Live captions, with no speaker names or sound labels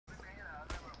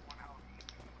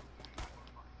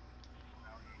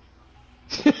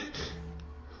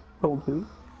Told who?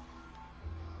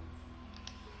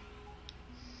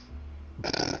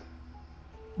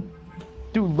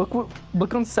 Dude,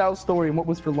 look on Sal's story and what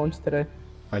was for lunch today.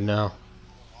 I know.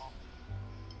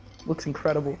 Looks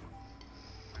incredible.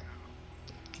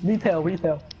 Retail.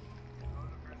 Retail.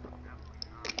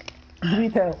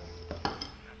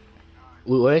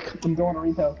 Loot Lake? I'm going to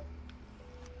retail.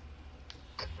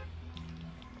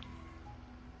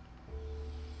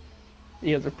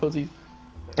 You guys are pussies.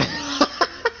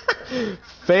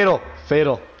 Fatal.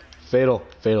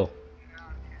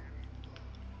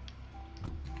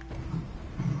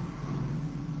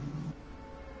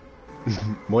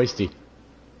 Moisty.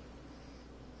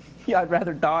 Yeah, I'd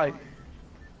rather die.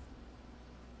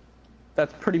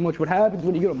 That's pretty much what happens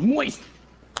when you get a moist.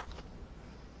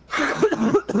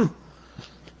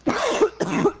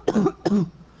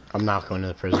 I'm not going to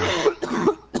the prison.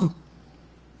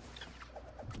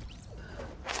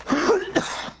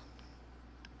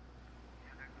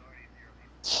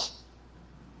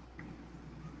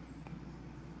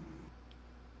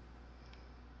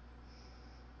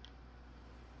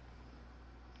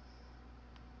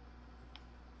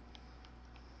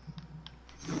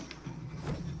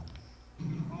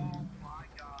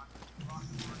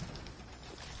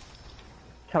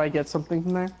 Can I get something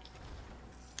from there?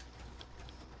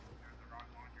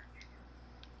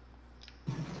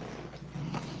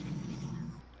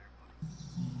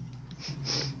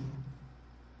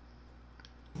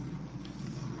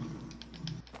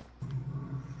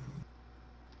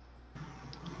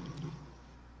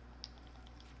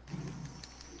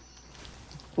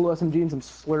 Blue SMG and some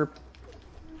slurp.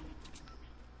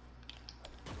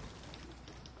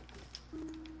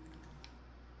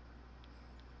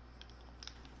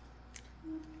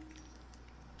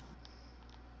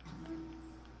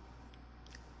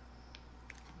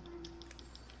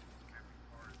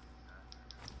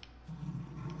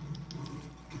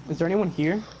 Is there anyone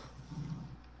here?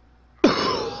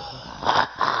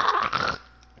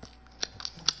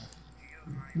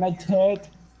 My tit.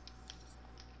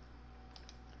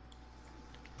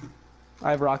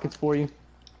 I have rockets for you.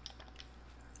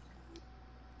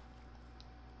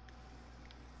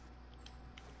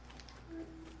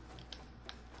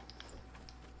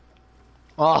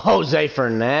 Oh, Jose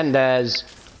Fernandez.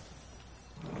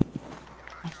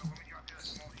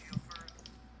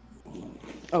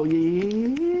 Oh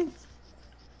yeah.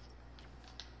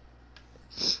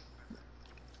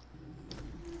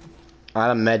 I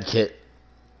had a med kit.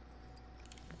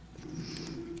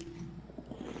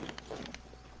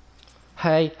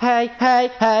 Hey.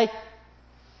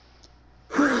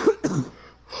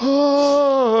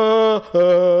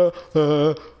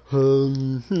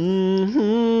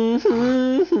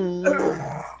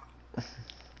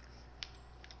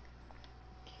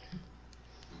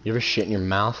 You ever shit in your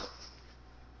mouth?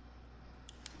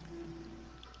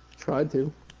 Tried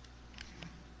to.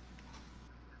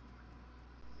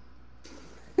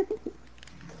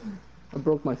 I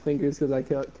broke my fingers because I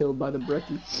got killed by the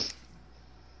brekkie.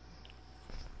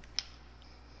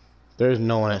 There's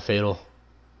no one at Fatal.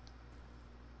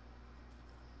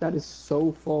 That is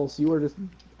so false. You are just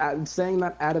saying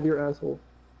that out of your asshole.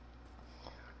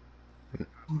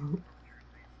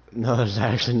 No, there's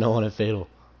actually no one at Fatal.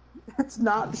 That's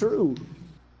not true.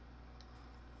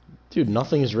 Dude,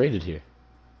 nothing is rated here.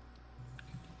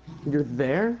 You're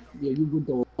there? Yeah, you would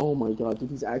go. Oh my god, dude,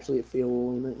 he's actually at fail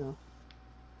right now.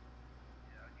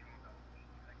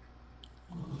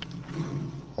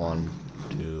 1,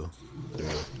 2, 3,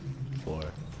 4,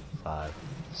 5,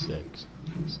 6,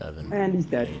 7. And he's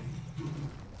dead.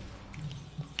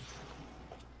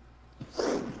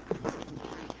 8.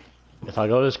 If I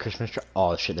go to this Christmas tree,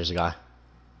 oh shit, there's a guy.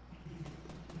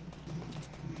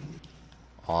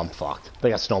 Oh, I'm fucked. They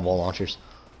got snowball launchers.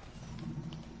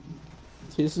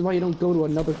 See, this is why you don't go to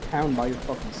another town by your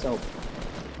fucking self.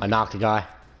 I knocked a guy.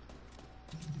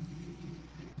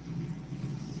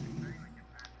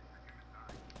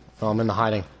 Oh, I'm in the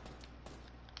hiding.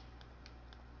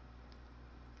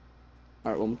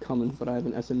 Alright, well I'm coming, but I have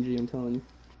an SMG, I'm telling you.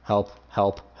 Help.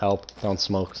 Found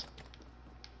smokes.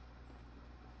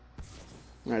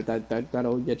 Alright,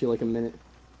 that'll get you like a minute.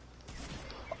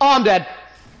 Oh, I'm dead!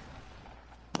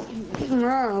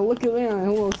 Ah, look at that, a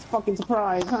little fucking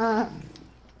surprise, huh?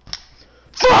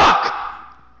 Fuck!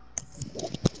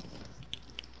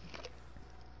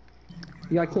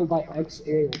 You got killed by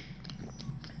X-Oil.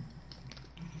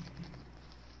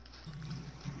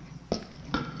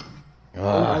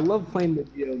 I love playing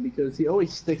with Gio because he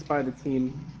always sticks by the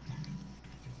team.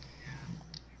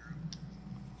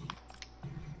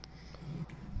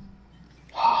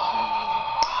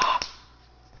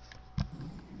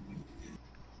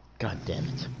 God damn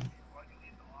it.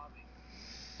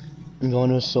 I'm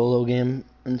going to a solo game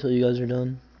until you guys are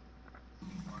done.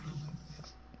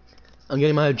 I'm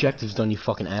getting my objectives done, you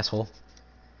fucking asshole.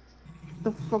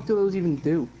 What the fuck do those even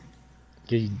do?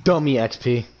 You dummy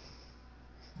XP.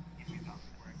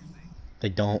 They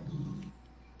don't.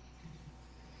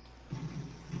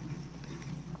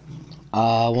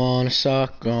 I wanna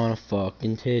suck on a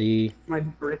fucking titty. My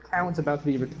account's about to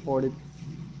be retarded.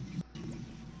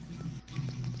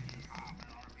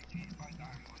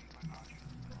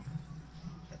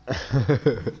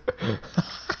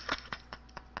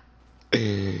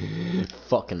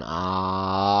 Fucking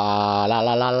ah la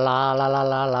la la la la la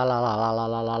la la la la la la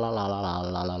la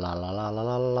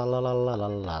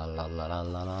la la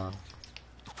la la.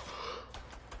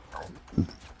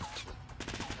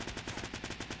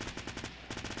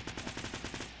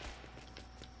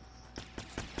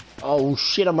 Oh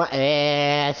shit on my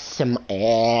ass, in my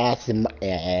ass, in my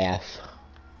ass.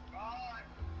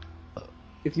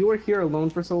 If you were here alone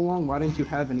for so long, why didn't you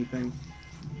have anything?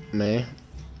 Me?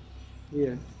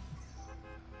 Yeah.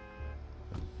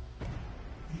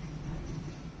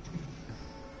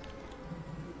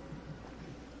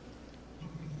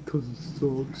 Cause it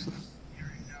sucks.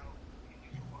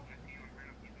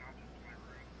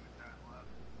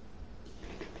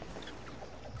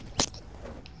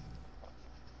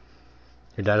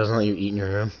 Your dad doesn't let you eat in your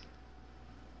room?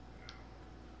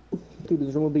 Dude,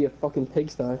 this room will be a fucking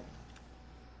pigsty.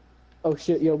 Oh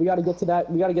shit, yo, we gotta get to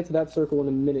that circle in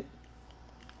a minute.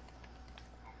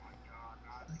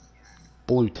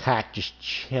 Blue tack just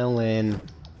chilling.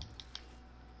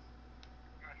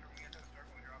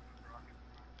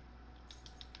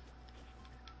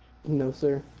 No,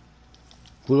 sir.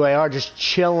 Blue AR just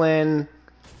chilling.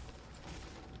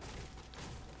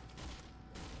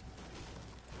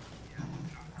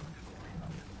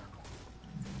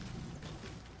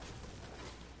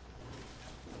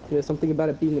 Yeah, something about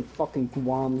it being in fucking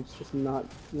Guam. It's just not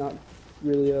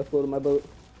really floating my boat.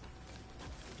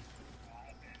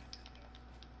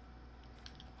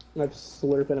 I have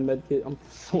slurp and a med kit. I'm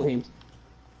flamed.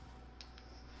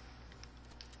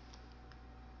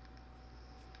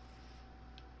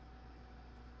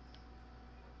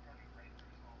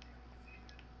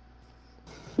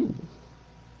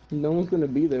 No one's gonna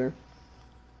be there.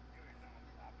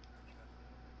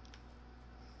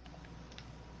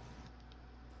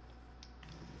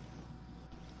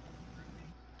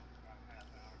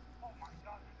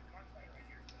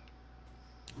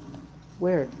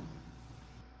 Where?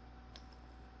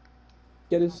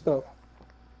 Get his stuff.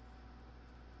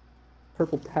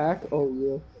 Purple pack? Oh,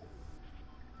 yeah.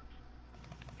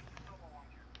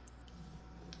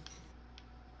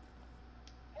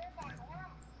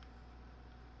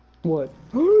 What?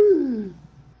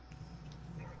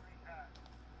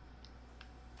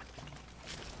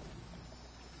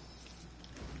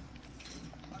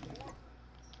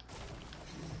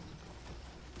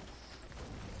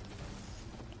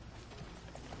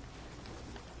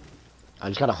 I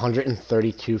just got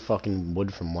 132 fucking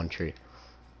wood from one tree.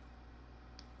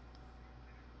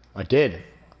 I did.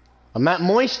 I'm at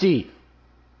Moisty.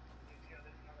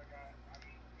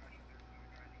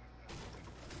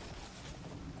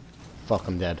 Fuck,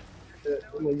 I'm dead.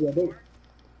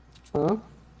 Huh?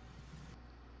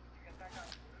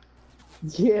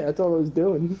 Yeah, that's all I was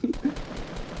doing.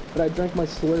 But I drank my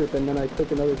slurp and then I took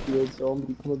another shield, so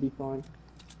I'm gonna be fine.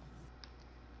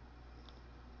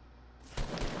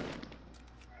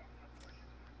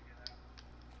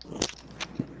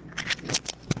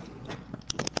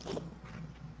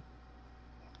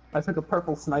 I took a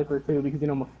purple sniper too because you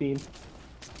know I'm a fiend.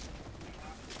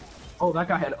 Oh, that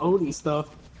guy had Oni stuff.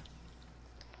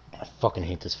 I fucking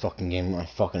hate this fucking game. I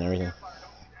fucking everything.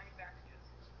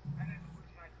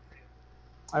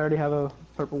 I already have a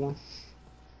purple one.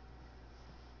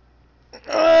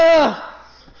 Ah!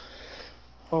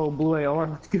 Oh, blue AR,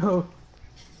 let's go.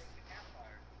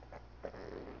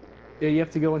 Yeah, you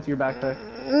have to go into your backpack.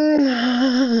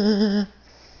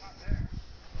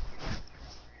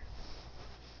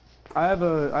 I have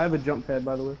a jump pad,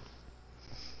 by the way.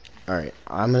 Alright,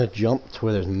 I'm gonna jump to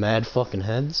where there's mad fucking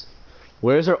heads.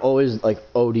 Where's there always like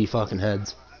OD fucking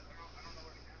heads?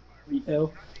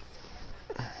 Retail.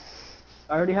 I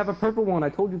already have a purple one. I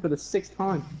told you for the 6th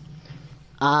time.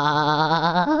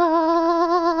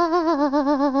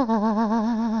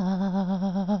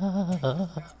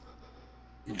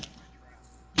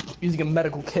 Using a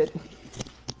medical kit.